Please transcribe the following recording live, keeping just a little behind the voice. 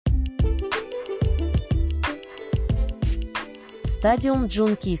Stadium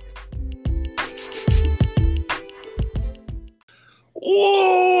Junkies.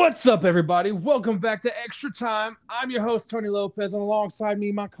 What's up, everybody? Welcome back to Extra Time. I'm your host, Tony Lopez, and alongside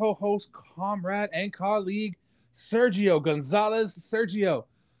me, my co-host, comrade, and colleague, Sergio Gonzalez. Sergio,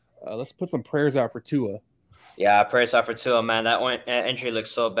 let's put some prayers out for Tua. Yeah, prayers out for Tua, man. That injury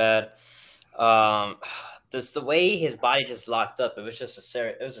looks so bad. Just the way his body just locked up, it was just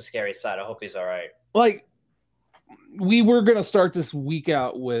a scary sight. I hope he's all right. Like, we were gonna start this week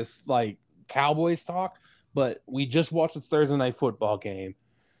out with like Cowboys talk, but we just watched the Thursday night football game.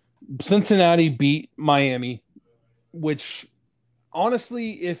 Cincinnati beat Miami, which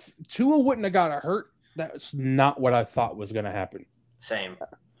honestly, if Tua wouldn't have got hurt, that's not what I thought was going to happen. Same.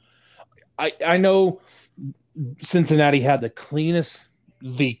 I know Cincinnati had the cleanest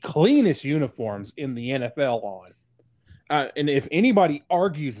uniforms in the NFL on, and if anybody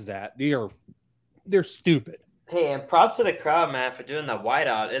argues that, they're stupid. Hey, and props to the crowd, man, for doing the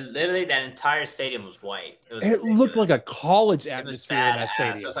whiteout. Literally, that entire stadium was white. It looked like a college atmosphere in that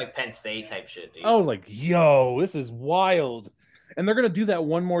stadium. It was like Penn State type shit, dude. I was like, yo, this is wild. And they're going to do that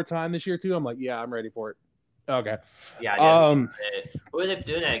one more time this year, too. I'm like, yeah, I'm ready for it. Okay. Yeah. Who are they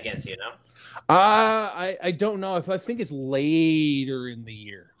doing that against, you know? I don't know. I think it's later in the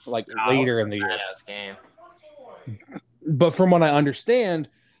year. Later in the year. Game. But from what I understand,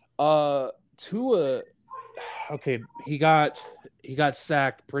 Tua... Okay, he got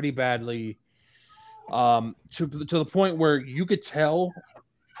sacked pretty badly, to the point where you could tell.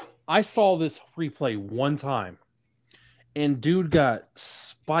 I saw this replay one time, and dude got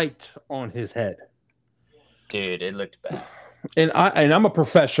spiked on his head. Dude, it looked bad. And I'm a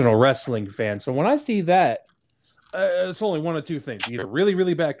professional wrestling fan, so when I see that, it's only one of two things: either really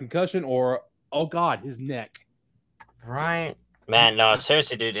really bad concussion, or oh god, his neck. Right. Man, no,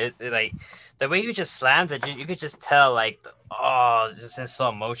 seriously, dude. It like the way you just slammed it, you could just tell, like, just in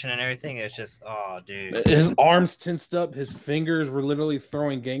slow motion and everything. It's just, dude. His arms tensed up. His fingers were literally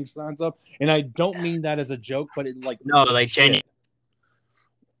throwing gang signs up. And I don't mean that as a joke, but genuine.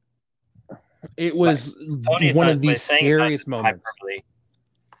 It was one of the scariest moments.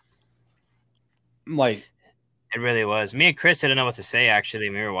 Like. It really was. Me and Chris didn't know what to say, actually.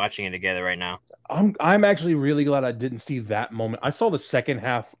 We were watching it together right now. I'm actually really glad I didn't see that moment. I saw the second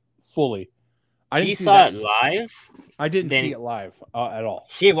half fully. He saw it live? I didn't see it live at all.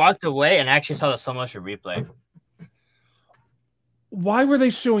 He walked away and actually saw the slow motion replay. Why were they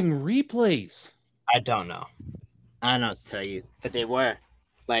showing replays? I don't know. I don't know what to tell you. But they were.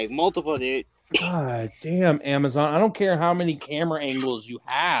 Like, multiple, dude. God damn, Amazon. I don't care how many camera angles you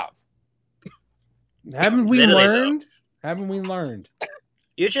have. Haven't we learned? Haven't we learned?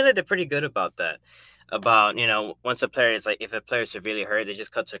 Usually they're pretty good about that. About, once a player is like, if a player is severely hurt, they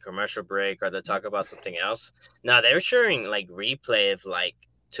just cut to a commercial break or they talk about something else. Now they're showing like replay of like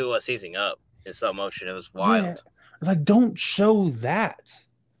Tua seizing up in slow motion. It was wild. Yeah. Like, don't show that.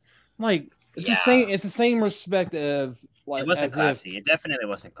 Like, it's the same. It's the same respect of like. It wasn't classy. It definitely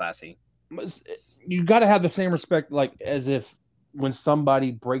wasn't classy. You got to have the same respect, like as if when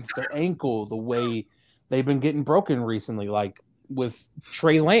somebody breaks their ankle, the way they've been getting broken recently, like with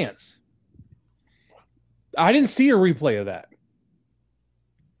Trey Lance. I didn't see a replay of that.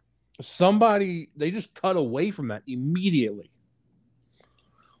 They just cut away from that immediately.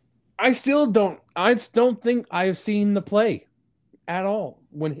 I don't think I've seen the play at all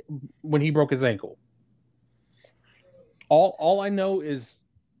when he broke his ankle. All I know is,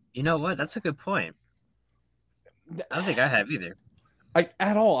 you know what? That's a good point. I don't think I have either.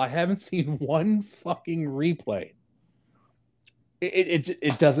 At all. I haven't seen one fucking replay.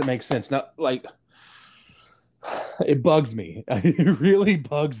 It doesn't make sense. Now, like, it bugs me. It really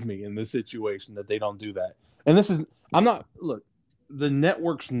bugs me in this situation that they don't do that. And the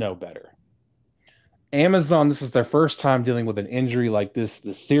networks know better. Amazon, this is their first time dealing with an injury like this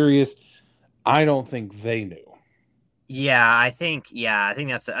serious. I don't think they knew. I think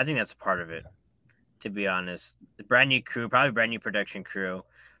that's a part of it. To be honest, the brand new crew, probably brand new production crew,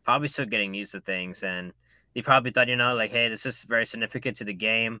 probably still getting used to things, and they probably thought, like, hey, this is very significant to the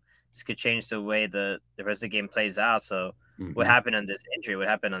game. This could change the way the rest of the game plays out. So, What happened on this injury? What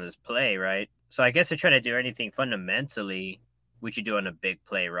happened on this play, right? So, I guess they're trying to do anything fundamentally, which you do on a big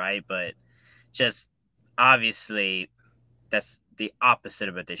play, right? But just obviously, that's the opposite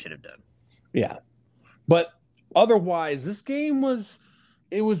of what they should have done. Yeah, but otherwise, this game was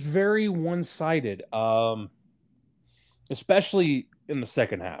very one-sided, especially in the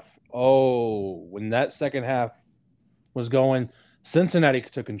second half. When that second half was going, Cincinnati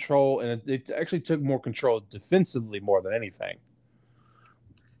took control, and it actually took more control defensively more than anything.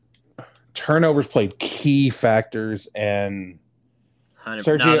 Turnovers played key factors, and No,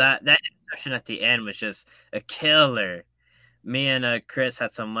 Sergio, that interception at the end was just a killer. Me and Chris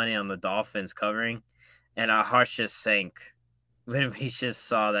had some money on the Dolphins covering, and our hearts just sank when we just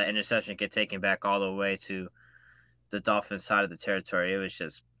saw that interception get taken back all the way to the Dolphins side of the territory. It was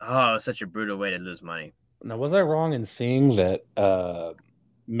just it was such a brutal way to lose money. now was I wrong in seeing that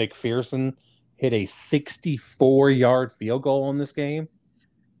McPherson hit a 64-yard field goal in this game?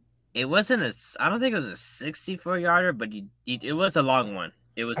 It wasn't I don't think it was a 64-yarder, but it was a long one.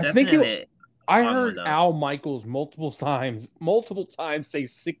 It was I think definitely I heard Al Michaels multiple times say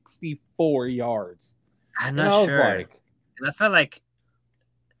 64 yards. I'm not sure. Like, and I felt like,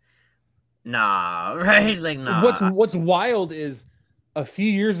 nah, right? Like, nah. What's wild is a few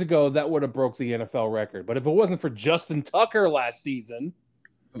years ago that would have broke the NFL record, but if it wasn't for Justin Tucker last season,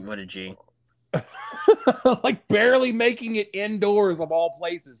 what a G. like barely making it indoors of all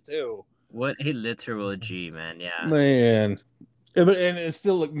places too. What a literal G, man. Yeah, man. And it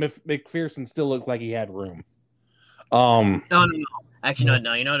still looked McPherson still looked like he had room. No. Actually,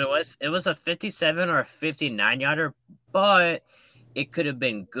 no. You know what it was? It was a 57 or a 59-yarder, but it could have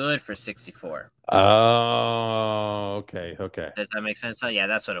been good for 64. Oh, okay. Does that make sense? Yeah,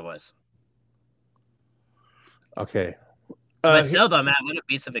 that's what it was. Okay. But still, though, man, what a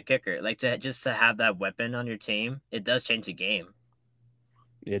beast of a kicker! Like to have that weapon on your team, it does change the game.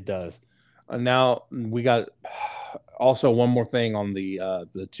 It does. Now we got also one more thing on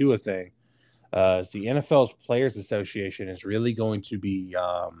the Tua thing. Is the NFL's Players Association is really going to be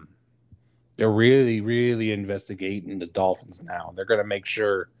they're really, really investigating the Dolphins now. They're going to make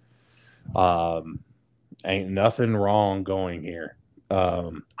sure ain't nothing wrong going here.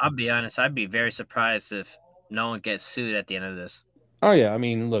 I'll be honest, I'd be very surprised if no one gets sued at the end of this. Oh yeah, I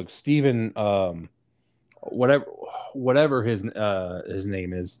mean, look, Steven, whatever his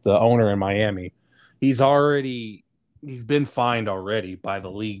name is, the owner in Miami, he's been fined already by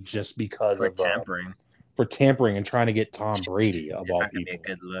the league just because for of tampering. For tampering and trying to get Tom Brady of all people. Be a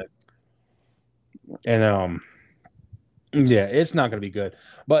good look. And yeah, it's not going to be good.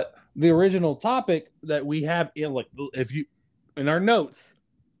 But the original topic that we have in our notes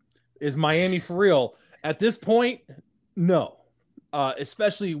is Miami for real. At this point, no.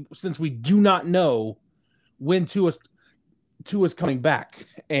 Especially since we do not know when Tua's coming back.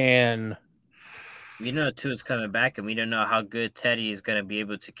 And we know Tua's coming back, and we don't know how good Teddy is going to be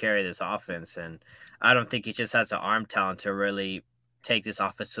able to carry this offense. And I don't think he just has the arm talent to really take this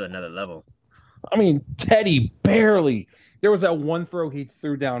offense to another level. I mean, Teddy barely. There was that one throw he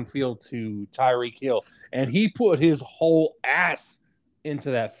threw downfield to Tyreek Hill, and he put his whole ass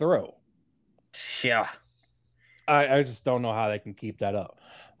into that throw. Yeah. I just don't know how they can keep that up.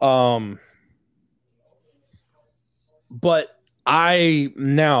 But I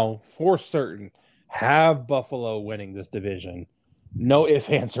now, for certain, have Buffalo winning this division. No ifs,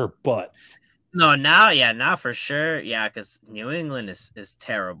 ands, or buts. No, now for sure. Yeah, because New England is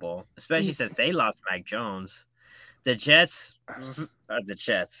terrible, especially since they lost Mac Jones. The Jets are the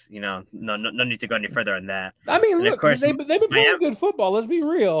Jets. You know, no need to go any further on that. I mean, look, of course, they've been playing good football. Let's be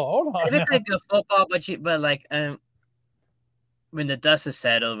real. Hold on. They've been playing good football, but when the dust is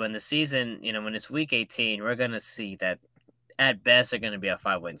settled, when the season, when it's week 18, we're gonna see that at best they're gonna be a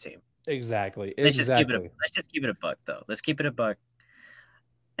 5-win team. Exactly. Let's just keep it a buck, though. Let's keep it a buck.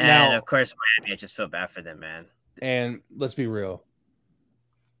 And of course, Miami, I just feel bad for them, man. And let's be real.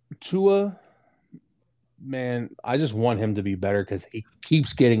 Tua, man, I just want him to be better because he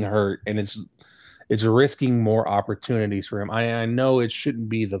keeps getting hurt, and it's risking more opportunities for him. I know it shouldn't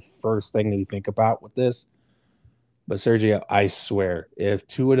be the first thing that you think about with this, but Sergio, I swear, if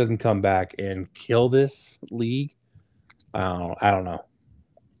Tua doesn't come back and kill this league, I don't know.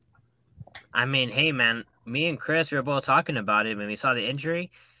 I mean, hey, man, me and Chris were both talking about it when we saw the injury.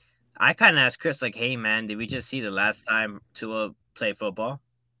 I kind of asked Chris, like, hey, man, did we just see the last time Tua play football?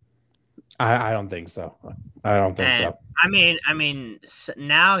 I don't think so. I don't think so. I mean,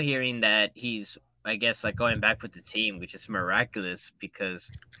 now hearing that he's, I guess, like going back with the team, which is miraculous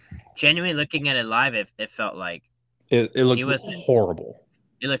because genuinely looking at it live, it felt like it looked horrible.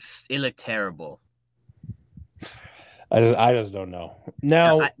 It looked terrible. I just don't know.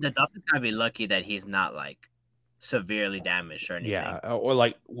 Now the Dolphins gotta be lucky that he's not like severely damaged or anything. Yeah, or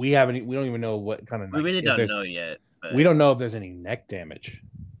like we don't even know what kind of. We really don't know yet. We don't know if there's any neck damage.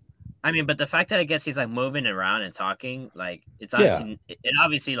 I mean, but the fact that I guess he's like moving around and talking, like it's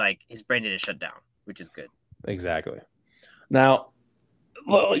obviously like his brain didn't shut down, which is good. Exactly. Now,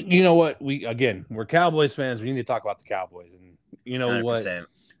 well, you know what? We're Cowboys fans. We need to talk about the Cowboys, and you know 100%. What?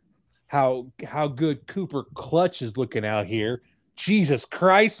 How good Cooper Clutch is looking out here. Jesus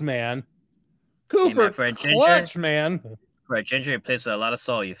Christ, man. Cooper Clutch, man. Right, ginger replaced with a lot of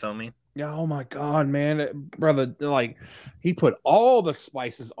salt. You feel me? Yeah, oh my god, man, brother! Like he put all the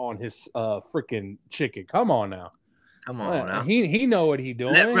spices on his freaking chicken. Come on now, Come on now. he know what he Let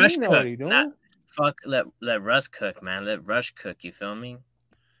doing. He Rush know what cook. he Not doing. fuck. Let Russ cook, man. Let Rush cook. You feel me?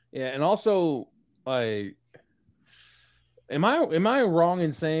 Yeah, and also like, am I wrong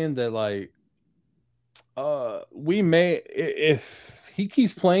in saying that like, we may if he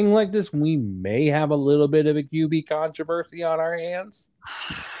keeps playing like this, we may have a little bit of a QB controversy on our hands.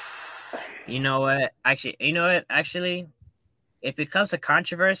 You know what? Actually, it becomes a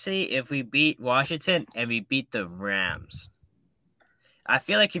controversy if we beat Washington and we beat the Rams. I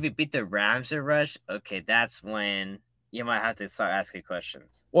feel like if you beat the Rams at Rush, okay, that's when you might have to start asking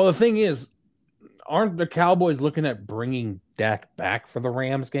questions. Well, the thing is, aren't the Cowboys looking at bringing Dak back for the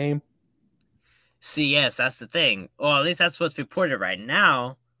Rams game? See, yes, that's the thing. Well, at least that's what's reported right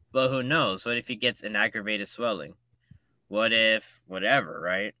now. But who knows? What if he gets an aggravated swelling? What if whatever,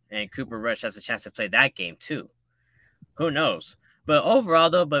 right? And Cooper Rush has a chance to play that game too. Who knows? But overall,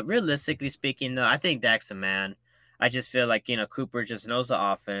 though, but realistically speaking, though, I think Dak's the man. I just feel like, Cooper just knows the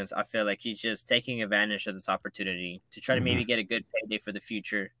offense. I feel like he's just taking advantage of this opportunity to try to maybe get a good payday for the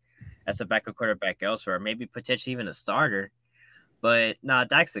future as a backup quarterback elsewhere, maybe potentially even a starter. But nah,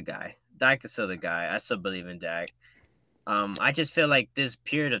 Dak's the guy. Dak is still the guy. I still believe in Dak. I just feel like this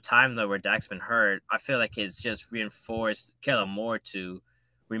period of time though where Dak's been hurt, I feel like it's just reinforced Kellen Moore to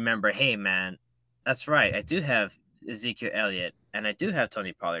remember, hey man, that's right. I do have Ezekiel Elliott and I do have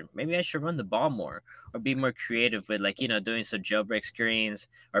Tony Pollard. Maybe I should run the ball more or be more creative with doing some jailbreak screens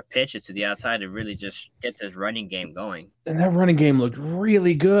or pitches to the outside to really just get this running game going. And that running game looked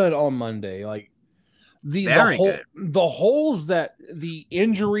really good on Monday. Like the holes that the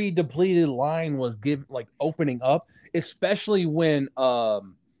injury depleted line was opening up, especially when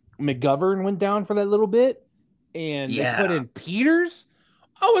McGovern went down for that little bit and they put in Peters.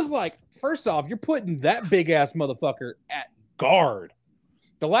 I was like, first off, you're putting that big ass motherfucker at guard.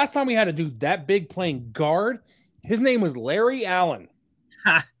 The last time we had a dude that big playing guard, his name was Larry Allen.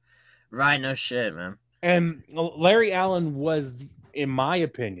 Right, no shit, man. And Larry Allen was, in my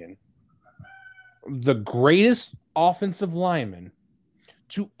opinion, the greatest offensive lineman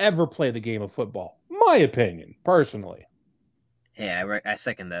to ever play the game of football. My opinion, personally. Yeah, I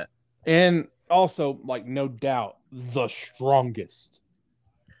second that. And also, no doubt, the strongest.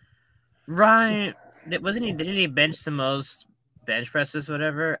 Right. Wasn't he? Didn't he bench the most bench presses,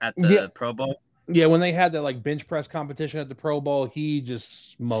 whatever, at the Pro Bowl? Yeah, when they had that bench press competition at the Pro Bowl, he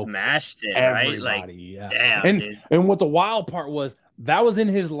just smashed it, everybody. Right? Yeah. Damn. And what the wild part was, that was in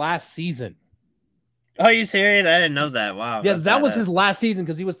his last season. Oh, are you serious? I didn't know that. Wow. Yeah, that was his last season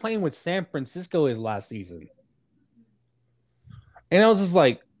because he was playing with San Francisco his last season. And I was just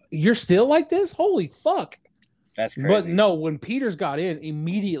like, you're still like this? Holy fuck. That's crazy. But no, when Peters got in,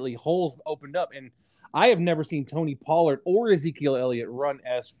 immediately holes opened up. And I have never seen Tony Pollard or Ezekiel Elliott run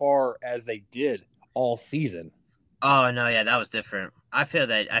as far as they did all season. Oh, no, yeah, that was different. I feel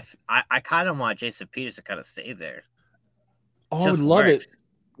that I kind of want Jason Peters to kind of stay there. Oh, I would love it.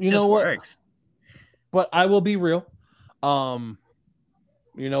 You know what? Works. But I will be real.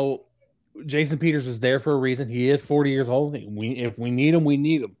 Jason Peters is there for a reason. He is 40 years old. If we need him, we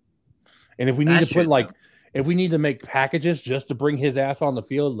need him. And if we need to put if we need to make packages just to bring his ass on the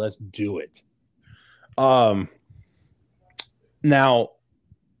field, let's do it. Now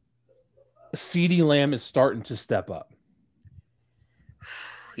CeeDee Lamb is starting to step up.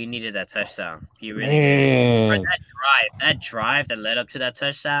 He needed that touchdown. He really did. That drive that led up to that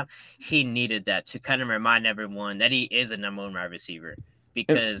touchdown, he needed that to kind of remind everyone that he is a number one wide receiver.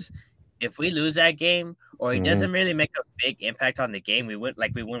 Because if we lose that game or he doesn't really make a big impact on the game, we win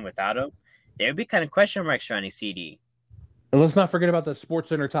without him, there would be kind of question marks surrounding CD. And let's not forget about the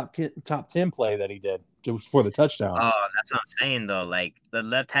SportsCenter top 10 play that he did just for the touchdown. Oh, that's what I'm saying, though. The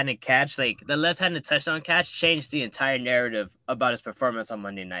left-handed catch, the left-handed touchdown catch changed the entire narrative about his performance on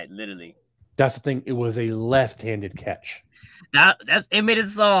Monday night, literally. That's the thing. It was a left-handed catch. It made it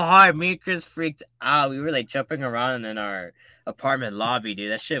so hard. Me and Chris freaked out. We were jumping around in our apartment lobby,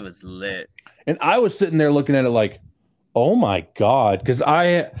 dude. That shit was lit. And I was sitting there looking at it like, oh my God. Because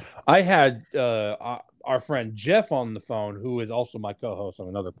I had our friend Jeff on the phone, who is also my co-host on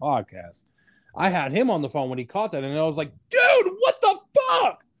another podcast. I had him on the phone when he caught that, and I was like, dude, what the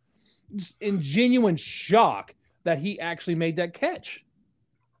fuck? Just in genuine shock that he actually made that catch.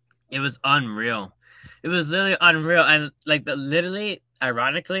 It was unreal. It was literally unreal. And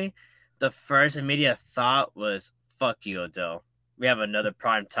ironically, the first immediate thought was, fuck you, Odell. We have another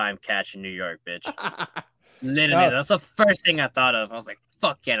primetime catch in New York, bitch. Literally, that's the first thing I thought of. I was like,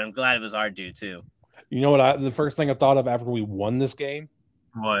 fuck yeah, and I'm glad it was our dude, too. You know what? The first thing I thought of after we won this game,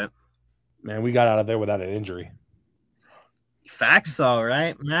 What? man, we got out of there without an injury. Facts, though,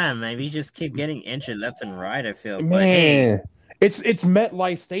 right? Man, maybe you just keep getting injured left and right. I feel, but hey, Man, it's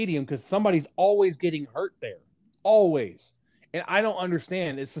MetLife Stadium because somebody's always getting hurt there, always, and I don't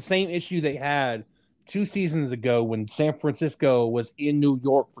understand. It's the same issue they had 2 seasons ago when San Francisco was in New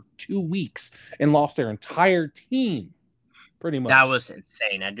York for 2 weeks and lost their entire team, pretty much. that was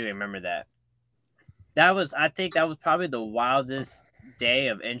insane. I do remember that. I think that was probably the wildest day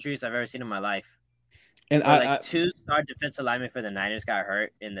of injuries I've ever seen in my life. And Where like two star defensive linemen for the Niners got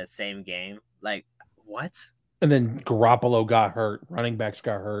hurt in the same game. Like, what? and then Garoppolo got hurt, running backs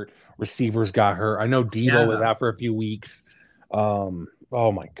got hurt, receivers got hurt. I know Devo was out for a few weeks.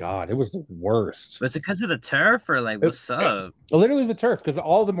 Oh my god, it was the worst. Was it because of the turf or like what's up? Literally the turf, because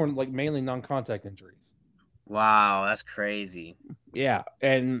all of them were like mainly non-contact injuries. Wow, that's crazy. Yeah,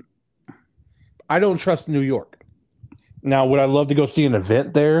 and I don't trust New York. Now, would I love to go see an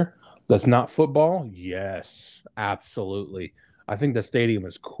event there that's not football? Yes, absolutely. I think the stadium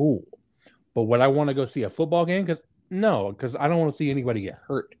is cool. But would I want to go see a football game? Because I don't want to see anybody get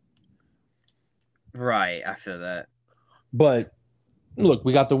hurt. Right, I feel that. But look,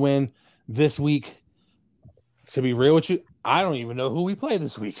 we got the win this week. To be real with you, I don't even know who we play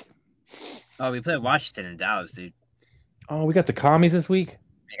this week. Oh, we played Washington and Dallas, dude. Oh, we got the commies this week?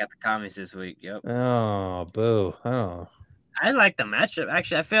 We got the commies this week, yep. Oh, boo. Oh. I like the matchup.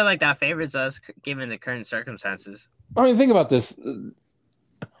 Actually, I feel like that favors us given the current circumstances. I mean, think about this.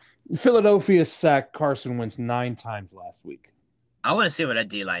 Philadelphia sacked Carson Wentz 9 times last week. I want to see what that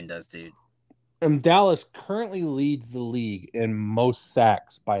D-line does, dude. And Dallas currently leads the league in most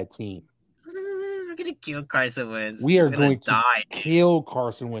sacks by a team. We're going to kill Carson Wentz. We are going to kill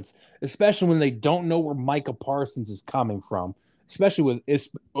Carson Wentz, especially when they don't know where Micah Parsons is coming from. Especially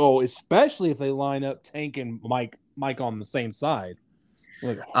if they line up Tank and Mike on the same side.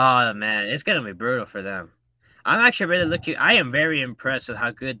 Like, oh man, it's gonna be brutal for them. I'm actually really looking. I am very impressed with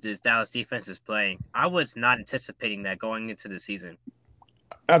how good this Dallas defense is playing. I was not anticipating that going into the season.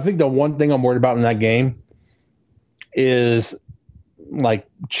 I think the one thing I'm worried about in that game is like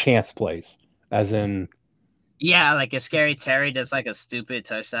chance plays, as in. Yeah, like if Scary Terry does like a stupid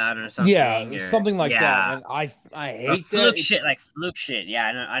touchdown or something. Yeah, something like that. And I hate fluke shit, like fluke shit. Yeah,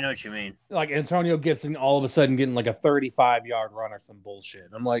 I know what you mean. Like Antonio Gibson all of a sudden getting like a 35-yard run or some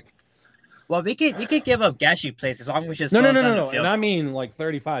bullshit. I'm like, well, we could give up gashy plays as long as we just no. And I mean like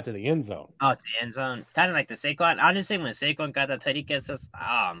 35 to the end zone. Oh, to the end zone, kind of like the Saquon. Honestly, when Saquon got that Teddy kiss,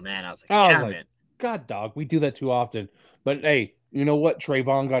 oh man, I was like, God, dog, we do that too often. But hey, you know what?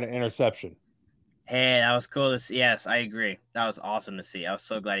 Trayvon got an interception. Hey, that was cool to see. Yes, I agree. That was awesome to see. I was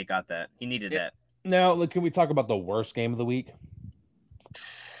so glad he got that. He needed that. Now, look, can we talk about the worst game of the week?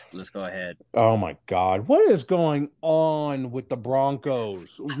 Let's go ahead. Oh my God. What is going on with the Broncos?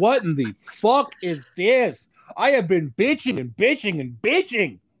 What in the fuck is this? I have been bitching and bitching and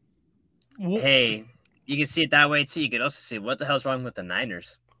bitching. Hey, you can see it that way too. You could also see what the hell's wrong with the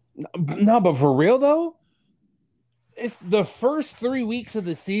Niners. No, but for real though, it's the first 3 weeks of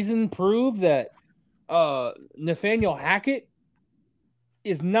the season prove that Nathaniel Hackett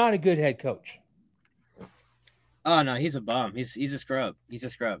is not a good head coach. Oh no, he's a bum. He's a scrub. He's a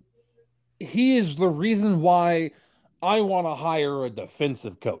scrub. He is the reason why I want to hire a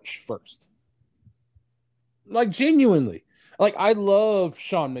defensive coach first. Like genuinely. Like I love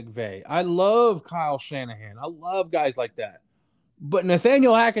Sean McVay. I love Kyle Shanahan. I love guys like that. But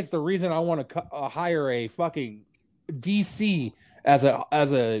Nathaniel Hackett's the reason I want to hire a fucking DC as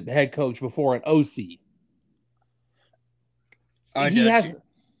a head coach before an OC. Don't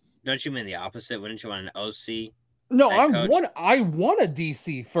you mean the opposite? Wouldn't you want an OC? No, I want a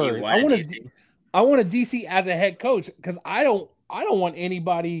DC first. I want a DC as a head coach because I don't want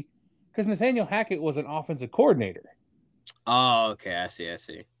anybody because Nathaniel Hackett was an offensive coordinator. Oh, okay. I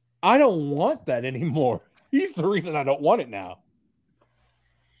see. I don't want that anymore. He's the reason I don't want it now.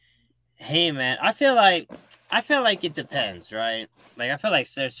 Hey man, I feel like it depends, right? Like I feel like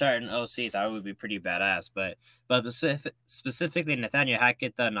there's certain OCs I would be pretty badass, but specifically Nathaniel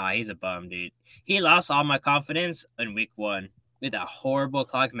Hackett, though, no, he's a bum, dude. He lost all my confidence in week 1 with that horrible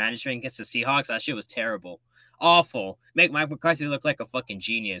clock management against the Seahawks. That shit was terrible, awful. Make Mike McCarthy look like a fucking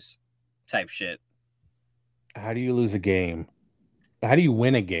genius, type shit. How do you lose a game? How do you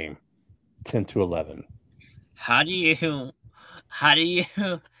win a game? 10-11. How do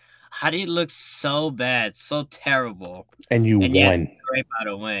you look so bad, so terrible, and you won? Scrape out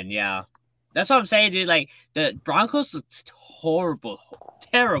a win, yeah. That's what I'm saying, dude. Like the Broncos looked horrible,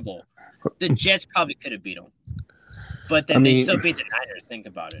 terrible. The Jets probably could have beat them, but then they still beat the Niners. Think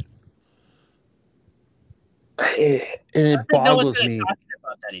about it. And I it don't think no one's boggles really me. talking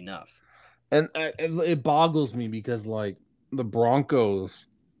about that enough. And it boggles me because like the Broncos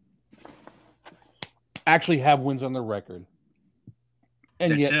actually have wins on their record,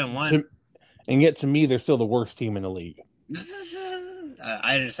 and They're yet 2-1. to me they're still the worst team in the league.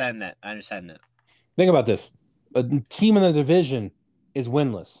 I understand that. I understand that. Think about this: a team in the division is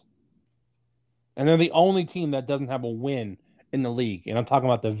winless, and they're the only team that doesn't have a win in the league. And I'm talking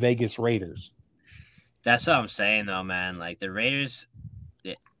about the Vegas Raiders. That's what I'm saying, though, man. Like the Raiders,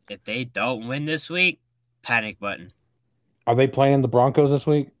 if they don't win this week, panic button. Are they playing the Broncos this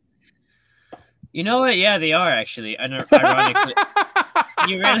week? You know what? Yeah, they are actually. Ironically,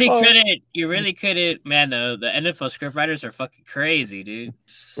 you really couldn't. You really couldn't, man. The NFL scriptwriters are fucking crazy, dude.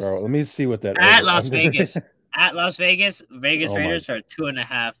 Bro, let me see what that at Las Vegas. At Las Vegas, Oh Raiders are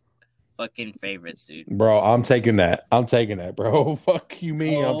 2.5 fucking favorites, dude. Bro, I'm taking that. I'm taking that, bro. Fuck you,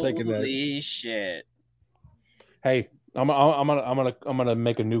 me. I'm taking that. Holy shit! Hey, I'm gonna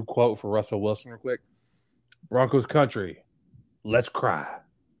make a new quote for Russell Wilson real quick. Broncos country, let's cry.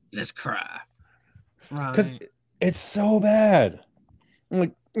 Let's cry. Because it's so bad.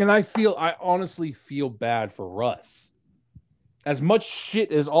 Like, and I honestly feel bad for Russ. As much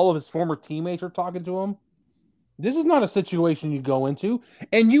shit as all of his former teammates are talking to him, this is not a situation you go into,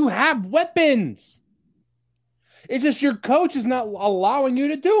 and you have weapons. It's just your coach is not allowing you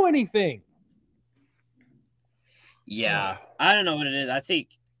to do anything. Yeah, I don't know what it is.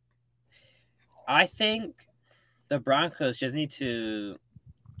 I think the Broncos just need to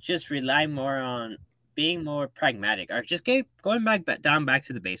just rely more on being more pragmatic, or just going back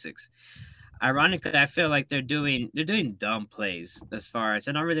to the basics. Ironically, I feel like they're doing dumb plays as far as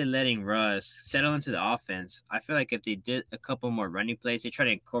they're not really letting Russ settle into the offense. I feel like if they did a couple more running plays, they try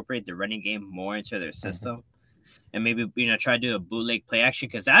to incorporate the running game more into their system, and maybe try to do a bootleg play action,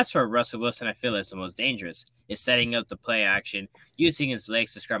 because that's where Russell Wilson, I feel, is the most dangerous. Is setting up the play action, using his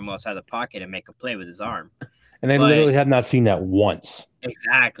legs to scramble outside the pocket and make a play with his arm. And they literally have not seen that once.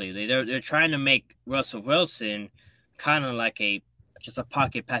 Exactly. They're trying to make Russell Wilson kind of like just a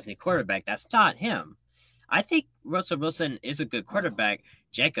pocket passing quarterback. That's not him. I think Russell Wilson is a good quarterback.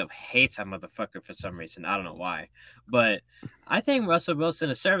 Jacob hates that motherfucker for some reason. I don't know why. But I think Russell Wilson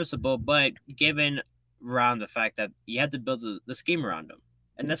is serviceable, but given around the fact that you have to build the scheme around him.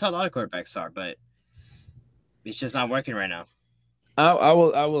 And that's how a lot of quarterbacks are, but it's just not working right now. I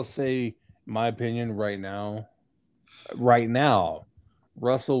will say my opinion right now. Right now,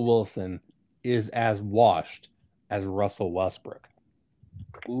 Russell Wilson is as washed as Russell Westbrook.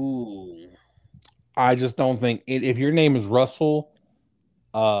 Ooh. I just don't think if your name is Russell,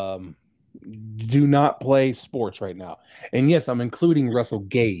 do not play sports right now. And yes, I'm including Russell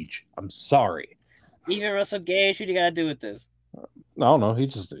Gage. I'm sorry. Even Russell Gage, what do you got to do with this? I don't know.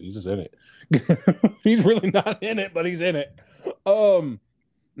 He's just in it. He's really not in it, but he's in it.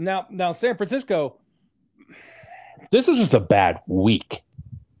 Now San Francisco, this was just a bad week.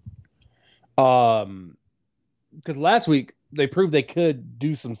 Because last week they proved they could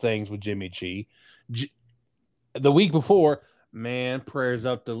do some things with Jimmy G. The week before, man, prayers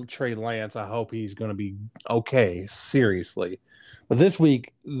up to Trey Lance. I hope he's going to be okay, seriously. But this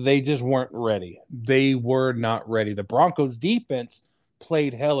week, they just weren't ready. They were not ready. The Broncos defense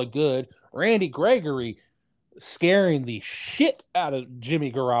played hella good. Randy Gregory scaring the shit out of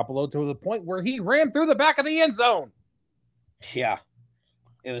Jimmy Garoppolo to the point where he ran through the back of the end zone. Yeah,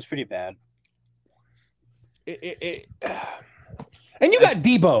 it was pretty bad. And you got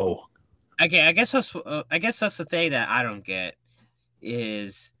Debo. Okay, I guess that's the thing that I don't get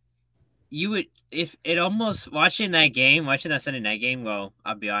is you would if it almost watching that Sunday night game. Well,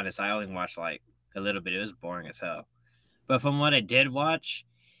 I'll be honest, I only watched like a little bit. It was boring as hell. But from what I did watch,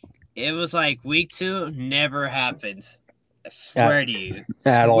 it was like week 2 never happens. I swear to you,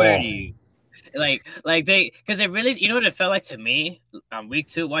 at all. Like they, because it really, you know what it felt like to me on week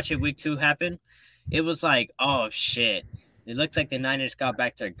 2, watching week 2 happen. It was like, oh shit. It looks like the Niners got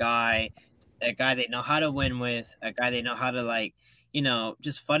back their guy, a guy they know how to win with, a guy they know how to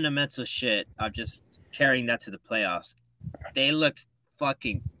just fundamental shit of just carrying that to the playoffs. They looked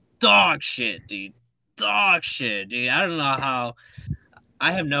fucking dog shit, dude. Dog shit, dude. I don't know how.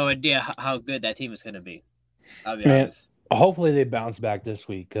 I have no idea how good that team is going to be. I'll be honest. Hopefully they bounce back this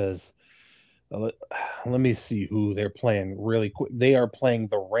week because let me see who they're playing really quick. They are playing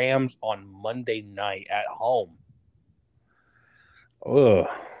the Rams on Monday night at home. Ugh.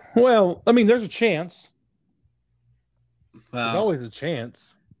 Well, I mean, there's a chance. Well, there's always a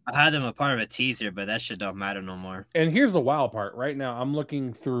chance. I had them a part of a teaser, but that shit don't matter no more. And here's the wild part. Right now, I'm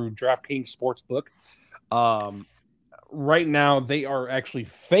looking through DraftKings Sportsbook. Right now, they are actually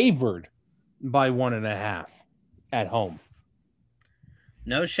favored by 1.5. at home.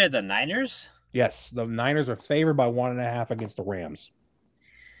 No shit, the Niners? Yes, the Niners are favored by 1.5 against the Rams.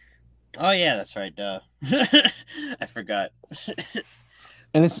 Oh yeah, that's right. Duh. I forgot.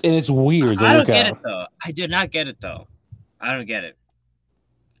 And it's weird to I look don't get it at. though. I do not get it though. I don't get it.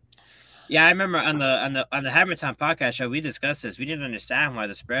 Yeah, I remember on the Hammer Time podcast show we discussed this. We didn't understand why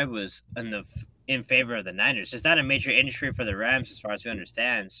the spread was in favor of the Niners. It's not a major injury for the Rams as far as we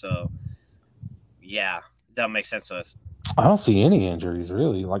understand. So yeah, that makes sense to us. I don't see any injuries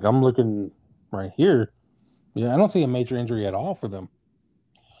really. Like I'm looking right here. Yeah, I don't see a major injury at all for them.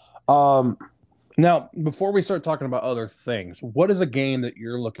 Now, before we start talking about other things, what is a game that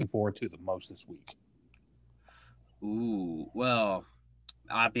you're looking forward to the most this week? Ooh, well,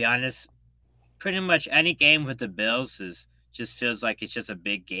 I'll be honest. Pretty much any game with the Bills is just feels like it's just a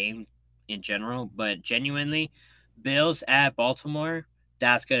big game in general. But genuinely, Bills at Baltimore,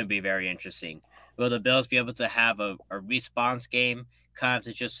 that's going to be very interesting. Will the Bills be able to have a response game, kind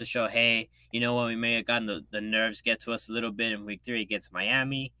of just to show, hey, you know what, we may have gotten the nerves get to us a little bit in week 3 against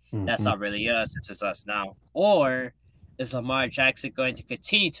Miami. That's not really us. It's just us now. Or is Lamar Jackson going to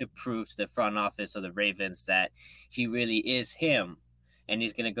continue to prove to the front office of the Ravens that he really is him? And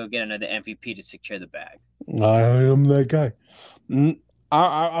he's gonna go get another MVP to secure the bag. I am that guy.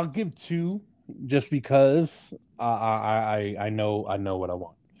 I'll give 2 just because I know what I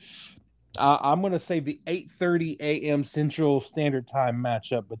want. I'm going to say the 8:30 a.m. Central Standard Time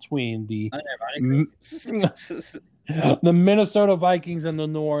matchup between the Minnesota Vikings and the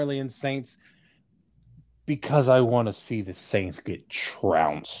New Orleans Saints, because I want to see the Saints get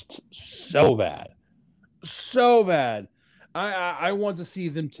trounced so bad. So bad. I want to see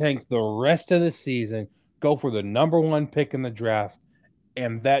them tank the rest of the season, go for the number 1 pick in the draft,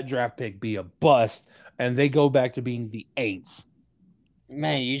 and that draft pick be a bust, and they go back to being the 8th.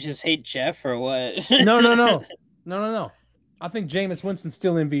 Man, you just hate Jeff or what? No. I think Jameis Winston's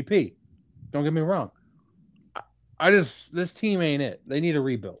still MVP. Don't get me wrong. This team ain't it. They need a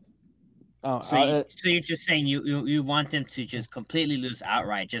rebuild. So you're just saying you want them to just completely lose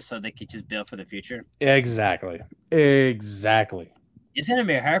outright just so they could just build for the future? Exactly. It's gonna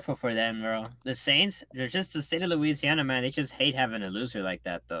be hurtful for them, bro. The Saints, they're just the state of Louisiana, man. They just hate having a loser like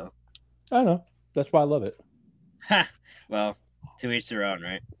that, though. I know. That's why I love it. Well, to each their own,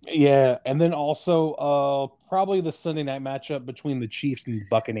 right? Yeah, and then also probably the Sunday night matchup between the Chiefs and the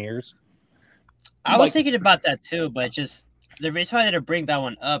Buccaneers. I was thinking about that too, but just the reason why I didn't bring that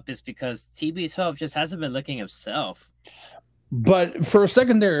one up is because TB12 just hasn't been looking himself. But for a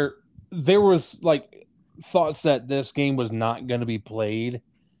second there was like thoughts that this game was not going to be played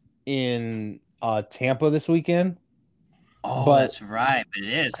in Tampa this weekend. Oh, but that's right. But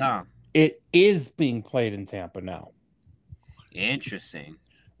it is, huh? It is being played in Tampa now. Interesting.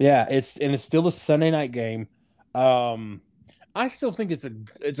 Yeah, it's still a Sunday night game. I still think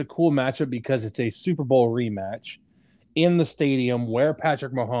it's a cool matchup because it's a Super Bowl rematch in the stadium where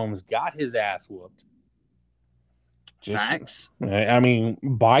Patrick Mahomes got his ass whooped. Facts. I mean,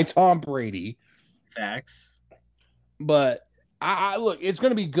 by Tom Brady. Facts. But I look, it's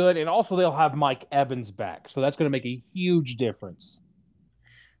going to be good, and also they'll have Mike Evans back, so that's going to make a huge difference.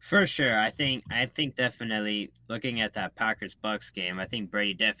 For sure. I think definitely looking at that Packers-Bucks game, I think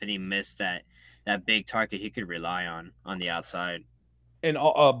Brady definitely missed that big target he could rely on the outside. And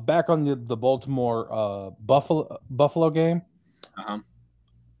back on the Baltimore Buffalo game,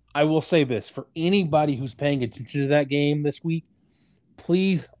 I will say this for anybody who's paying attention to that game this week,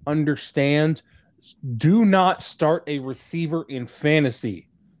 please understand, do not start a receiver in fantasy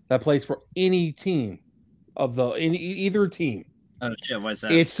that plays for any team either team. Oh shit! What's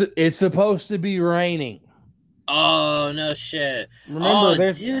that? It's supposed to be raining. Oh no shit! Remember,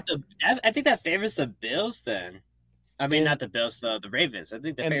 I think that favors the Bills. Then, I mean, not the Bills, the Ravens. I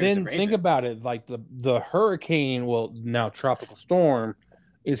think that favors the Ravens. Think about it, like the hurricane, well, now tropical storm,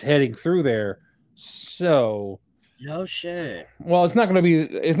 is heading through there. So no shit. Well, it's not gonna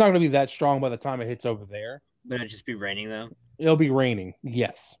be that strong by the time it hits over there. But it'll just be raining though. It'll be raining.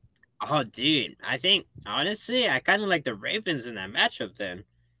 Yes. Oh, dude! I think honestly, I kind of like the Ravens in that matchup. Then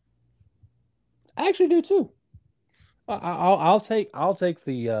I actually do too. I'll take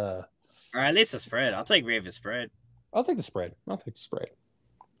the or at least the spread. I'll take Ravens spread. I'll take the spread.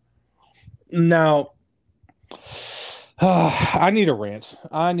 Now, I need a rant.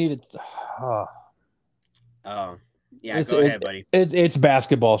 I need it. Oh, yeah. Go ahead, buddy. It's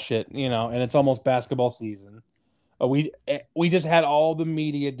basketball shit, and it's almost basketball season. We just had all the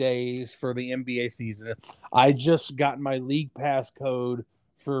media days for the NBA season. I just got my league pass code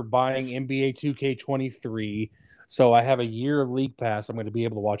for buying NBA 2K23, so I have a year of league pass. I'm going to be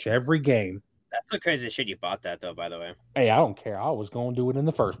able to watch every game. That's the craziest shit you bought that though. By the way, Hey, I don't care. I was going to do it in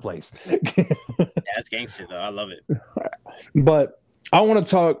the first place. yeah, that's gangster though. I love it. But I want to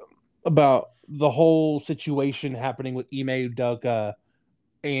talk about the whole situation happening with Ime Udoka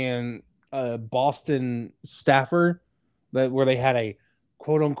and Boston Stafford, where they had a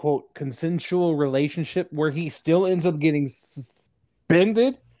quote unquote consensual relationship where he still ends up getting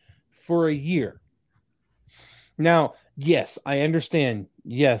suspended for a year. Now, yes, I understand.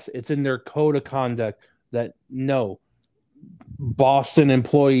 Yes, it's in their code of conduct that no, Boston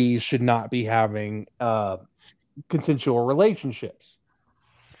employees should not be having consensual relationships.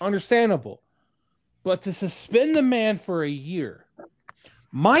 Understandable. But to suspend the man for a year,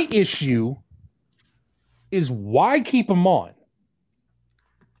 my issue is why keep him on?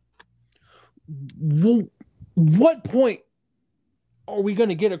 What point are we going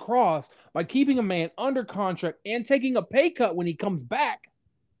to get across by keeping a man under contract and taking a pay cut when he comes back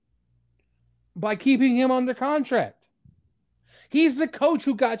by keeping him under contract? He's the coach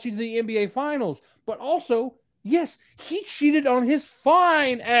who got you to the NBA Finals, but also, yes, he cheated on his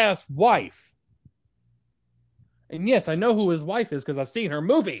fine ass wife. And yes, I know who his wife is because I've seen her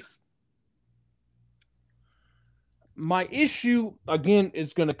movies. My issue, again,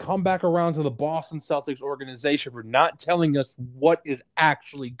 is going to come back around to the Boston Celtics organization for not telling us what is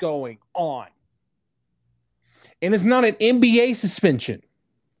actually going on. And it's not an NBA suspension.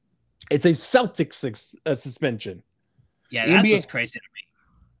 It's a Celtics suspension. Yeah, that's NBA, what's crazy to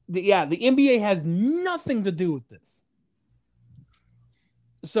me. The NBA has nothing to do with this.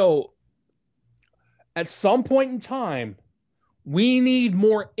 So, at some point in time, we need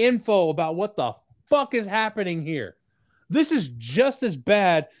more info about what the fuck is happening here. This is just as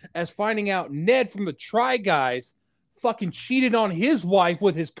bad as finding out Ned from the Try Guys fucking cheated on his wife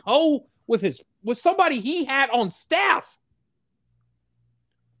with with somebody he had on staff.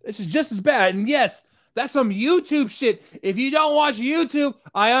 This is just as bad. And yes, that's some YouTube shit. If you don't watch YouTube,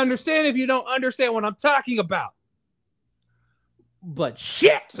 I understand if you don't understand what I'm talking about. But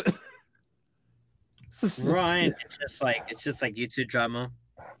shit. Ryan, it's just like YouTube drama.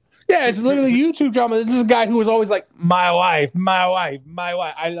 Yeah, it's literally YouTube drama. This is a guy who was always like, my wife, my wife, my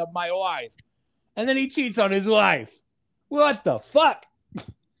wife. I love my wife. And then he cheats on his wife. What the fuck?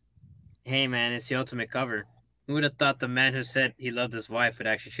 Hey, man, it's the ultimate cover. Who would have thought the man who said he loved his wife would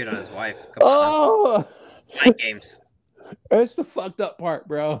actually cheat on his wife? Come on. Mind games. That's the fucked up part,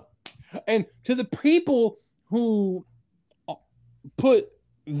 bro. And to the people who put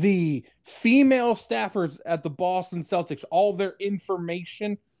the female staffers at the Boston Celtics, all their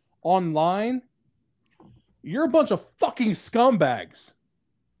information online, you're a bunch of fucking scumbags.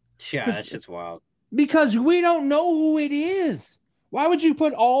 Yeah, that shit's wild. Because we don't know who it is. Why would you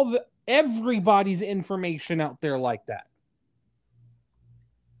put everybody's information out there like that?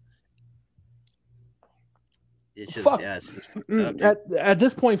 It's just, it's just fucked up, at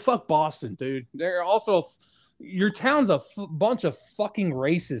this point, fuck Boston, dude. They're also, your town's a bunch of fucking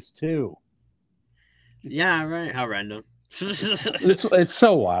racists too. Yeah, right. How random. It's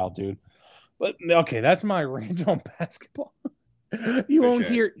so wild, dude. But okay, that's my rant on basketball. You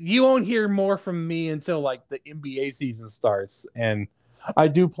won't hear more from me until like the NBA season starts, and I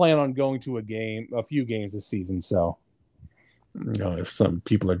do plan on going to a few games this season. So, if some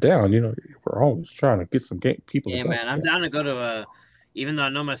people are down, we're always trying to get some people. Yeah, man, I'm down to go to even though I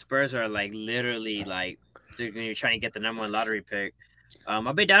know my Spurs are like literally like they're going to try and get the #1 lottery pick.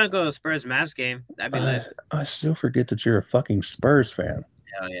 I'll be down to go to a Spurs Mavs game. That'd be lit. I still forget that you're a fucking Spurs fan.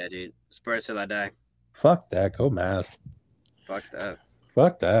 Hell yeah, dude. Spurs till I die. Fuck that. Go Mavs. Fuck that.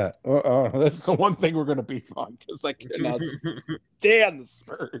 Fuck that. That's the one thing we're gonna be on because I cannot stand the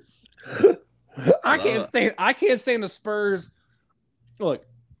Spurs. I can't stand the Spurs. Look,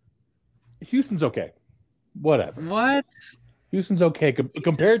 Houston's okay. Whatever. What? Houston's okay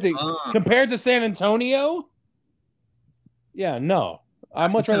compared to San Antonio. Yeah, no.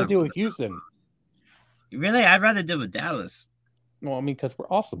 I'd much rather deal with Houston. Really? I'd rather deal with Dallas. Well, I mean, because we're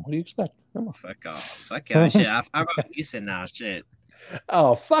awesome. What do you expect? Come on. Fuck off. Fuck out. Shit. I'm about Houston now. Shit.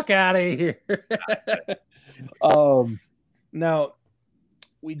 Oh, fuck out of here. Now,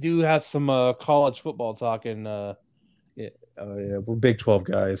 we do have some college football talking. We're Big 12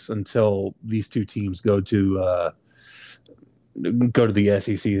 guys until these two teams go to the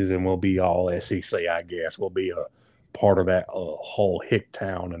SEC, and we'll be all SEC, I guess. We'll be a part of that whole hick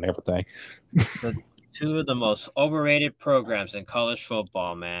town and everything. Two of the most overrated programs in college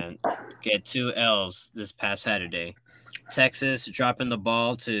football, man, get 2 L's this past Saturday. Texas dropping the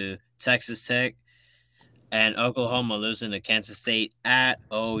ball to Texas Tech, and Oklahoma losing to Kansas State at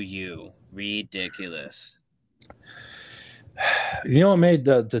OU. Ridiculous. You know what made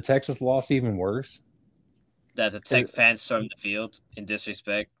the Texas loss even worse? That the Tech fans stormed the field in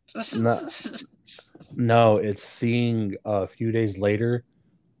disrespect. No, no, it's seeing a few days later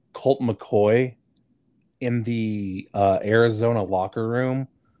Colt McCoy in the Arizona locker room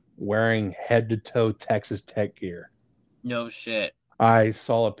wearing head to toe Texas Tech gear. No shit. I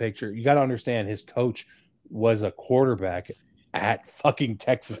saw a picture. You got to understand, his coach was a quarterback at fucking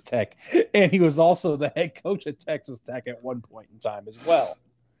Texas Tech, and he was also the head coach at Texas Tech at one point in time as well.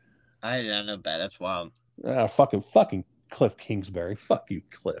 I did not know that. That's wild. Fucking Cliff Kingsbury. Fuck you,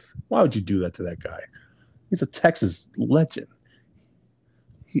 Cliff. Why would you do that to that guy? He's a Texas legend.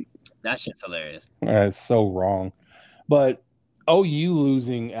 That shit's hilarious. It's so wrong. But OU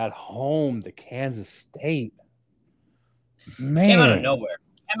losing at home to Kansas State. Man. Came out of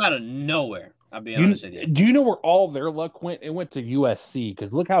nowhere. I'll be honest with you. Do you know where all their luck went? It went to USC,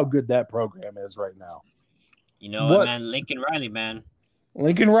 because look how good that program is right now. You know what, man? Lincoln Riley, man.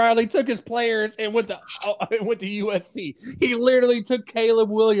 Lincoln Riley took his players and went to USC. He literally took Caleb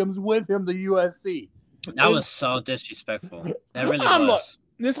Williams with him to USC. That was so disrespectful. That really was.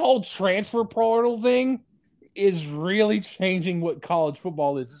 This whole transfer portal thing is really changing what college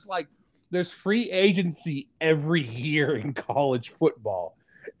football is. It's like there's free agency every year in college football.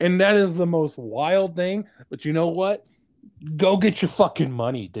 And that is the most wild thing. But you know what? Go get your fucking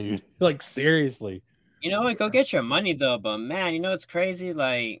money, dude. Like, seriously. You know what? Go get your money, though. But, man, you know what's crazy?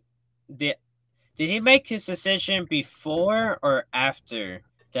 Like, did he make his decision before or after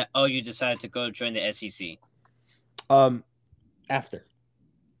that OU decided to go join the SEC? After.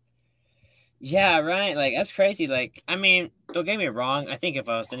 Yeah, right. Like, that's crazy. Like, I mean, don't get me wrong. I think if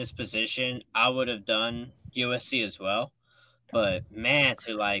I was in this position, I would have done USC as well. But, man,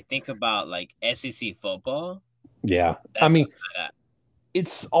 to, like, think about, like, SEC football. Yeah. I mean,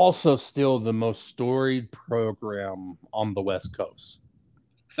 it's also still the most storied program on the West Coast.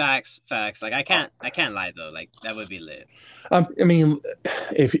 Facts. Like, I can't lie, though. Like, that would be lit. I mean,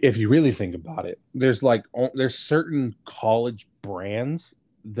 if you really think about it, there's certain college brands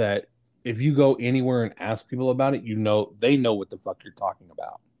that if you go anywhere and ask people about it, they know what the fuck you're talking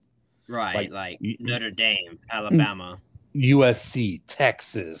about. Right. Like Notre Dame, Alabama, USC,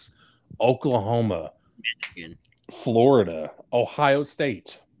 Texas, Oklahoma, Michigan, Florida, Ohio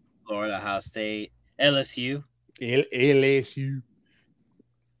State, Ohio State, LSU. LSU.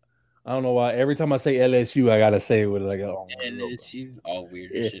 I don't know why. Every time I say LSU, I gotta say it with like LSU. All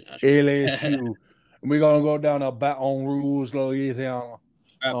weird shit. LSU. We're gonna go down a Baton Rouge, Louisiana.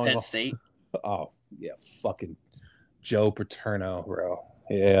 Penn State. Oh yeah, fucking Joe Paterno, bro.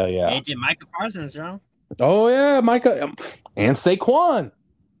 Yeah. Hey, did Micah Parsons, bro? Oh yeah, Micah and Saquon.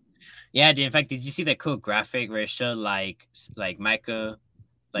 Yeah, dude. In fact, did you see that cool graphic where it showed like Micah?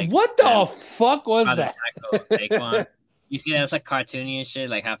 Like, what the fuck was that? Saquon. You see that? It's like cartoony and shit.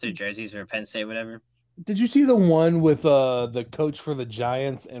 Like half their jerseys for Penn State, whatever. Did you see the one with the coach for the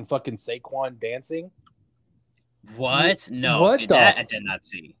Giants and fucking Saquon dancing? What? No, I did not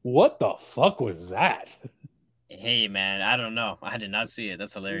see. What the fuck was that? Hey man, I don't know. I did not see it.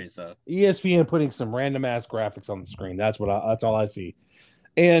 That's hilarious though. ESPN putting some random ass graphics on the screen. That's all I see.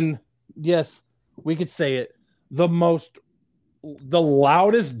 And yes, we could say it. The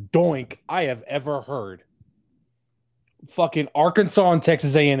loudest doink I have ever heard. Fucking Arkansas and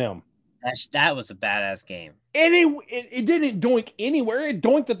Texas A&M. That was a badass game. And it didn't doink anywhere. It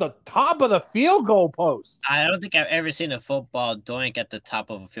doinked at the top of the field goal post. I don't think I've ever seen a football doink at the top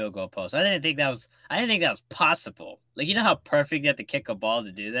of a field goal post. I didn't think that was possible. Like, you know how perfect you have to kick a ball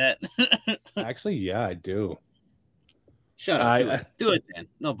to do that? Actually, yeah, I do. Shut up. Do it then.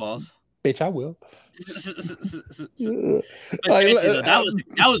 No balls. Bitch, I will. But seriously, though, that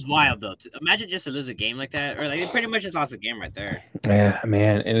was wild though. Imagine just to lose a game like that, or like it pretty much just lost a game right there. Yeah,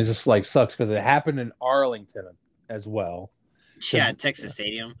 man, and it just like sucks because it happened in Arlington as well. Yeah, Texas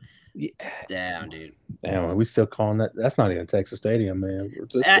Stadium. Yeah. Damn, dude. Damn, are we still calling that? That's not even Texas Stadium, man.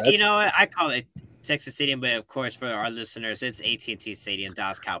 You know what? I call it Texas Stadium, but of course, for our listeners, it's AT&T Stadium,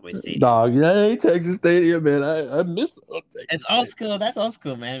 Dallas Cowboys Stadium. Dog, yeah, Texas Stadium, man. I missed it. It's old school. That's old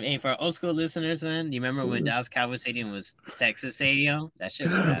school, man. Hey, for our old school listeners, man, you remember when Dallas Cowboys Stadium was Texas Stadium? That shit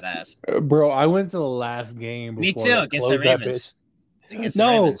was badass. Bro, I went to the last game. Me too. Against the Ravens.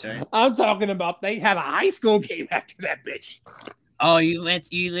 Ravens, right? I'm talking about they had a high school game after that bitch. Oh, you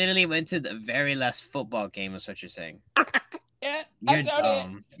literally went to the very last football game, is what you're saying. Yeah, You're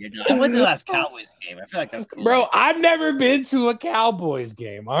dumb. I went to the last Cowboys game. I feel like that's cool. Bro, I've never been to a Cowboys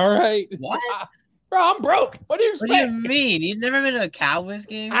game, all right? What? Bro, I'm broke. What do you expect? What do you mean? You've never been to a Cowboys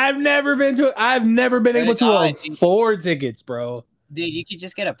game? I've never been able to afford tickets, bro. Dude, you could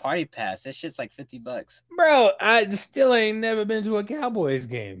just get a party pass. That shit's like $50. Bro, I still ain't never been to a Cowboys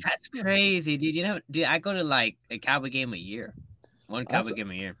game. That's crazy, dude. You know, dude, I go to like a Cowboy game a year. One That's, Cowboy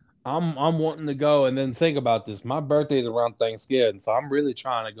game a year. I'm wanting to go, and then think about this. My birthday's around Thanksgiving, so I'm really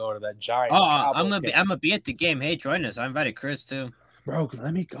trying to go to that Giants Oh, Cowboys game. I'm gonna be at the game. Hey, join us. I invited Chris too. Bro,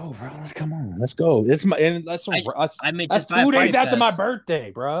 let me go, bro. Come on, let's go. It's my and that's just 2 days after pass. my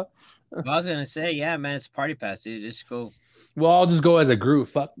birthday, bro. Well, I was gonna say, yeah, man, it's party pass, dude. It's cool. Well, I'll just go as a group.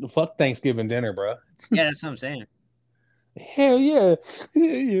 Fuck Thanksgiving dinner, bro. Yeah, that's what I'm saying. Hell yeah,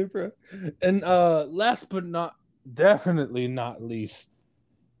 bro. And last but definitely not least,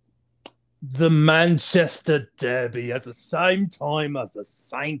 the Manchester Derby at the same time as the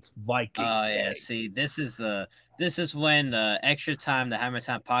Saint Vikings. Oh yeah, see, this is when the extra time, the Hammer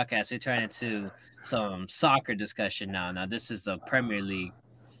Time podcast, we turn into some soccer discussion now. Now this is the Premier League.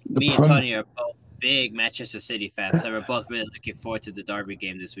 Me and Tony are both big Manchester City fans, so we're both really looking forward to the Derby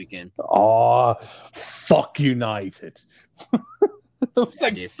game this weekend. Oh, fuck United.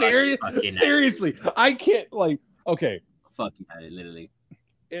 Like, seriously, I can't, okay. Fuck United, literally.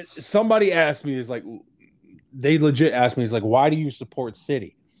 Somebody asked me, they legit asked me, why do you support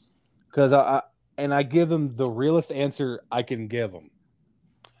City? Because I give them the realest answer I can give them.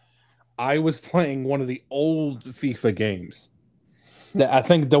 I was playing one of the old FIFA games. I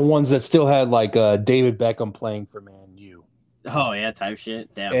think the ones that still had David Beckham playing for Man U. Oh yeah, type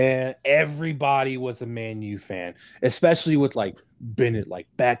shit. Damn. And everybody was a Man U fan, especially with Bennett,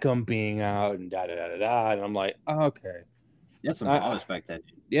 Beckham being out and da da da da da. And I'm like, oh, okay, that's some ball respect that.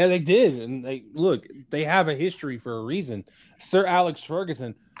 Yeah, they did, and they have a history for a reason. Sir Alex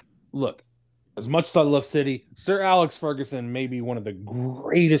Ferguson, look, as much as I love City, Sir Alex Ferguson may be one of the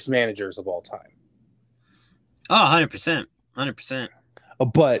greatest managers of all time. Oh, 100%. 100%.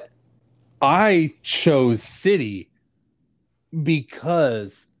 But I chose City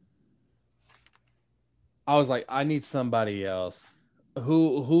because I was like, I need somebody else.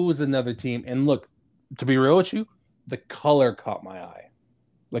 Who was another team? And look, to be real with you, the color caught my eye.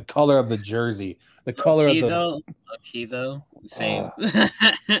 The color of the jersey. The color of the... Low-key, though. Same.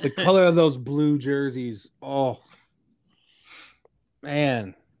 The color of those blue jerseys. Oh.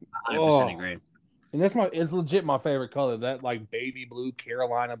 Man. 100% agree. And it's legit my favorite color. That baby blue,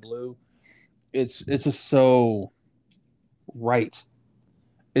 Carolina blue. It's just so right.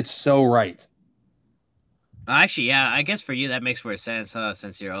 It's so right. Actually, yeah, I guess for you that makes more sense, huh?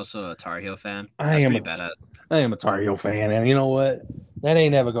 Since you're also a Tar Heel fan. I am a Tar Heel fan, and you know what? That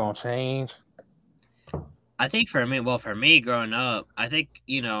ain't ever gonna change. I think for me growing up, I think,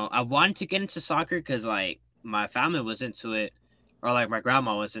 I wanted to get into soccer because my family was into it, or my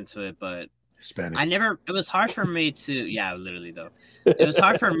grandma was into it, but Hispanic. It was hard for me to, yeah, literally though. It was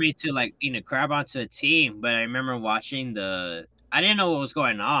hard for me to grab onto a team, but I remember watching I didn't know what was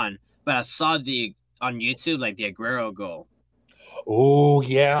going on, but I saw on YouTube, the Aguero goal. Oh,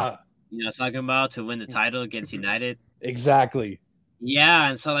 yeah. You know what I'm talking about, to win the title against United? Exactly. Yeah,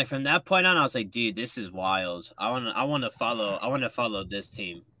 and so from that point on, I was like, dude, this is wild. I want to follow this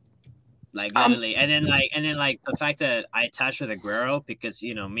team. Literally. And then the fact that I attached with Aguero because,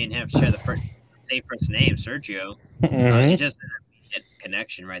 me and him share the same first name, Sergio. It just a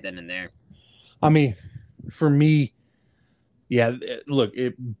connection right then and there. I mean, for me, yeah, look,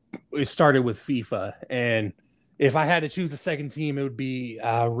 it started with FIFA, and if I had to choose a second team, it would be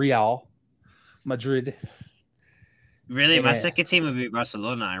Real Madrid. Really? My second team would be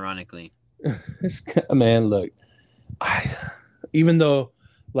Barcelona, ironically. Man, look, even though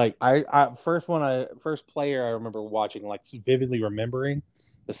first player I remember watching, vividly remembering,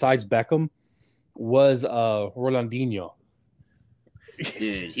 besides Beckham, was Ronaldinho.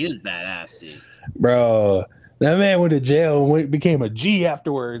 Dude, he was badass, dude. Bro, that man went to jail and became a G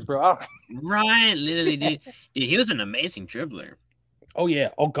afterwards, bro. Right, literally, dude. Dude, he was an amazing dribbler. Oh yeah.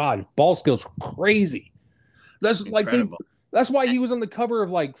 Oh god, ball skills were crazy. That's incredible. That's why he was on the cover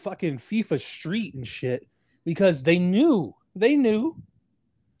of fucking FIFA Street and shit, because they knew.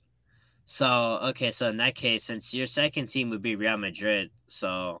 So in that case, since your second team would be Real Madrid,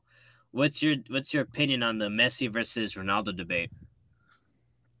 so what's your opinion on the Messi versus Ronaldo debate?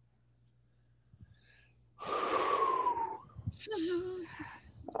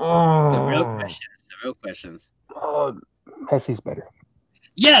 The real questions. Oh, Messi's better.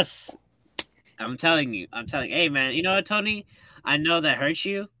 Yes, I'm telling you. Hey, man, you know what, Tony? I know that hurts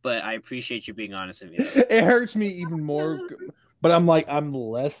you, but I appreciate you being honest with me. It hurts me even more, but I'm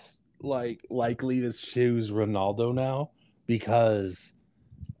less likely to choose Ronaldo now because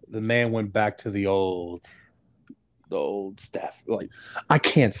the man went back to the old stuff. I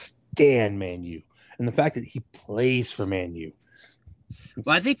can't stand Man U, and the fact that he plays for Man U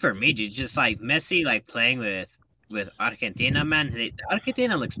Well, I think for me, dude, just like Messi, like playing with Argentina, man.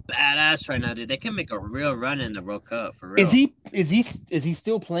 Argentina looks badass right now, dude. They can make a real run in the World Cup for real. Is he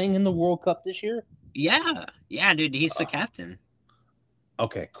still playing in the World Cup this year? Yeah, dude. He's the captain.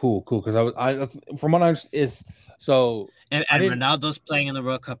 Okay, cool. Because from what I understand is so. And I didn't. Ronaldo's playing in the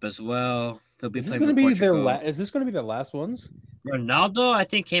World Cup as well. He'll be Is this playing going for to be their Portugal. Is this going to be their last ones? Ronaldo, I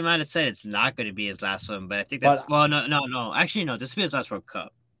think, came out and said it's not going to be his last one, but I think that's no. Actually, no. This will be his last World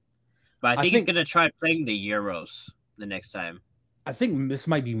Cup. But I think he's going to try playing the Euros the next time. I think this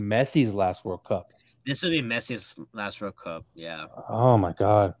might be Messi's last World Cup. This will be Messi's last World Cup. Yeah. Oh my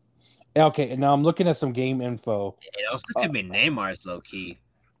god. Okay, and now I'm looking at some game info. It also could be Neymar's low key.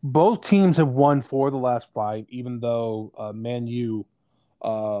 Both teams have won 4 of the last 5, even though Man U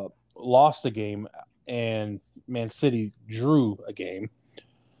lost a game and Man City drew a game.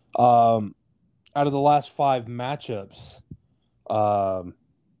 Out of the last 5 matchups,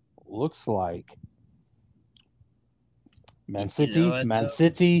 looks like Man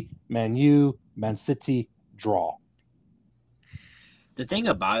City, Man U, Man City draw. The thing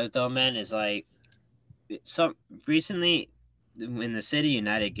about it though, man, is like recently in the City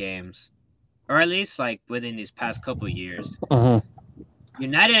United games, or at least like within these past couple of years,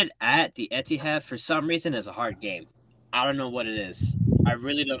 United at the Etihad for some reason is a hard game. I don't know what it is. I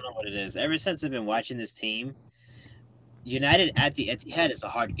really don't know what it is. Ever since I've been watching this team, United at the Etihad is a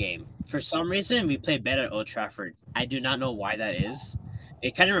hard game. For some reason, we play better at Old Trafford. I do not know why that is.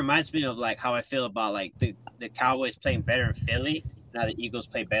 It kind of reminds me of like how I feel about like the Cowboys playing better in Philly. Now the Eagles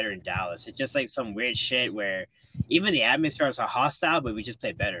play better in Dallas. It's just like some weird shit where even the atmospheres are hostile, but we just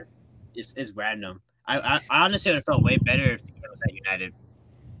play better. It's random. I honestly would have felt way better if the game was at United.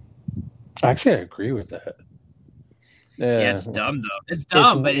 Actually, I agree with that. Yeah, it's dumb though. It's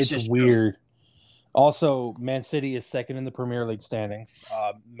dumb, but it's just weird. True. Also, Man City is second in the Premier League standings.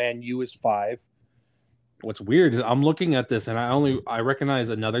 Man U is 5. What's weird is I'm looking at this and I recognize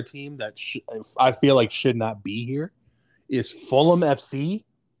another team that I feel like should not be here. Is Fulham FC.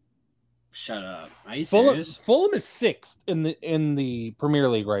 Shut up. Are you serious? Fulham is 6th in the Premier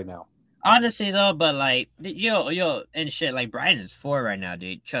League right now. Honestly though, but like yo and shit, like Brighton is 4 right now,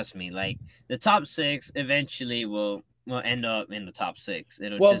 dude. Trust me. Like the top 6 eventually will end up in the top 6.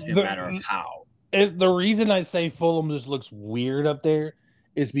 It'll just be a matter of how. The reason I say Fulham just looks weird up there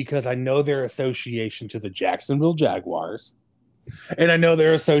is because I know their association to the Jacksonville Jaguars, and I know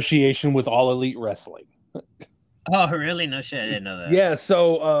their association with All Elite Wrestling. Oh, really? No shit, I didn't know that. Yeah,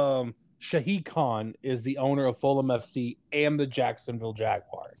 so Shahid Khan is the owner of Fulham FC and the Jacksonville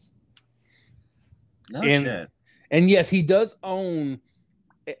Jaguars. No shit. And yes, he does own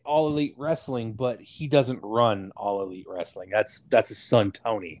All Elite Wrestling, but he doesn't run All Elite Wrestling. That's his son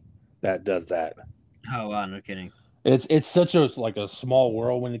Tony that does that. Oh wow, no kidding. It's such a small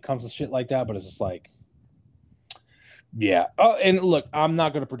world when it comes to shit like that, but it's just like, yeah. Oh, and look, I'm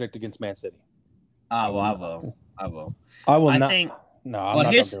not going to predict against Man City. Oh, well, I will. I will not. Think, no, I'm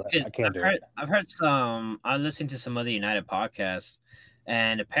not going to do it. I can't do it. I've heard some. I listened to some other United podcasts,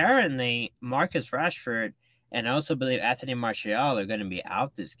 and apparently Marcus Rashford and I also believe Anthony Martial are going to be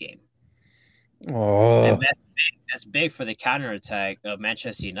out this game. Oh, and that's big for the counterattack of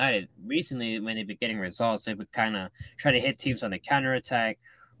Manchester United. Recently, when they've been getting results, they would kind of try to hit teams on the counterattack,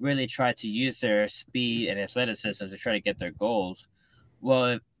 really try to use their speed and athleticism to try to get their goals.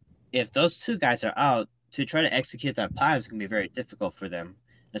 Well, if those two guys are out, to try to execute that plan is going to be very difficult for them.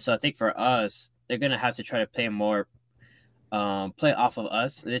 And so I think for us, they're going to have to try to play more, play off of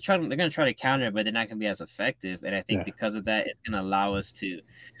us. They're going to try to counter, but they're not going to be as effective. And I think because of that, it's going to allow us to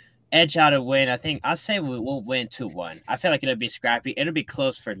edge out a win. I think I'll say we'll win 2-1. I feel like it'll be scrappy. It'll be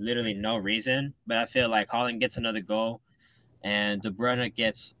close for literally no reason, but I feel like Haaland gets another goal and De Bruyne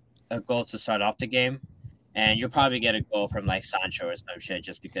gets a goal to start off the game. And you'll probably get a goal from like Sancho or some shit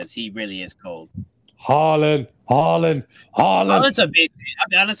just because he really is cold. Haaland's a big thing. I'll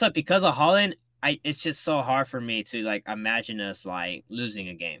be honest, because of Haaland, it's just so hard for me to like imagine us like losing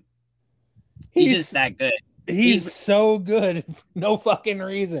a game. He's just that good. He's so good. No fucking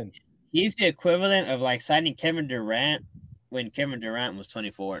reason. He's the equivalent of like signing Kevin Durant when Kevin Durant was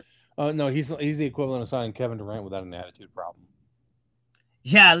 24. No, he's the equivalent of signing Kevin Durant without an attitude problem.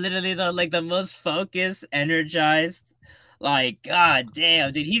 Yeah, literally though, like the most focused, energized. Like, god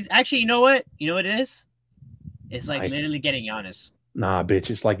damn, dude. He's actually, you know what? You know what it is? It's like literally getting Giannis. Nah,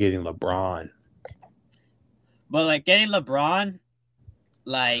 bitch, it's like getting LeBron. But like getting LeBron,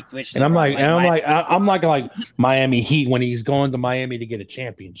 like which and I'm like Miami Heat when he's going to Miami to get a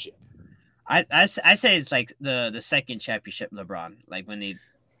championship. I say it's like the second championship LeBron. Like when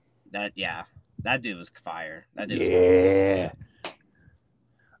that dude was fire. That dude was fire.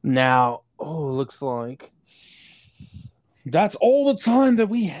 Now, looks like that's all the time that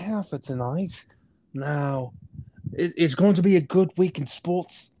we have for tonight. Now, it's going to be a good week in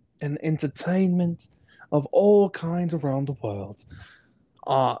sports and entertainment of all kinds around the world.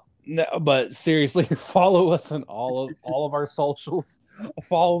 No, but seriously, follow us on all of our socials.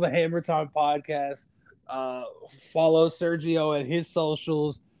 Follow the Hammer Time Podcast. Follow Sergio at his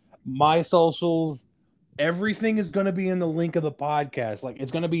socials, my socials. Everything is going to be in the link of the podcast. Like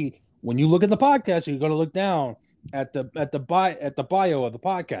it's going to be when you look at the podcast, you're going to look down at the bio of the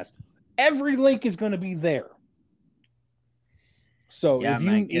podcast. Every link is going to be there. So if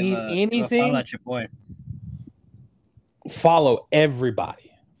you need anything, follow at your boy. Follow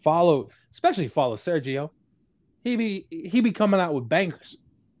everybody. Especially follow Sergio. He be coming out with bangers.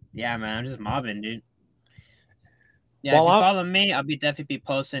 Yeah, man, I'm just mobbing, dude. Yeah, if you follow me, I'll definitely be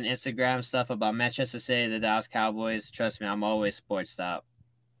posting Instagram stuff about Manchester City, the Dallas Cowboys. Trust me, I'm always sports stop.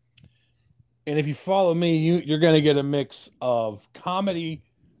 And if you follow me, you're gonna get a mix of comedy,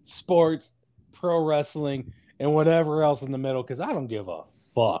 sports, pro wrestling, and whatever else in the middle. Because I don't give a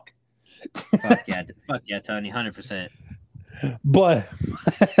fuck. Fuck yeah, Tony, 100%. But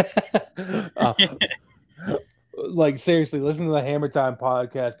like seriously, listen to the Hammer Time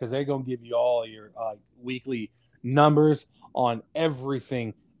Podcast because they're gonna give you all your weekly numbers on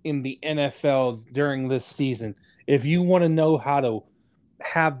everything in the NFL during this season. If you want to know how to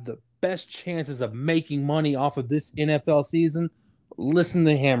have the best chances of making money off of this NFL season, listen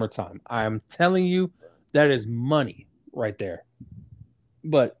to Hammer Time. I'm telling you, that is money right there.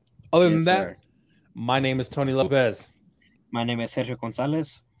 But other than that, my name is Tony Lopez. My name is Sergio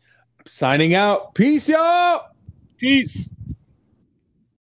Gonzalez. Signing out. Peace, y'all. Peace.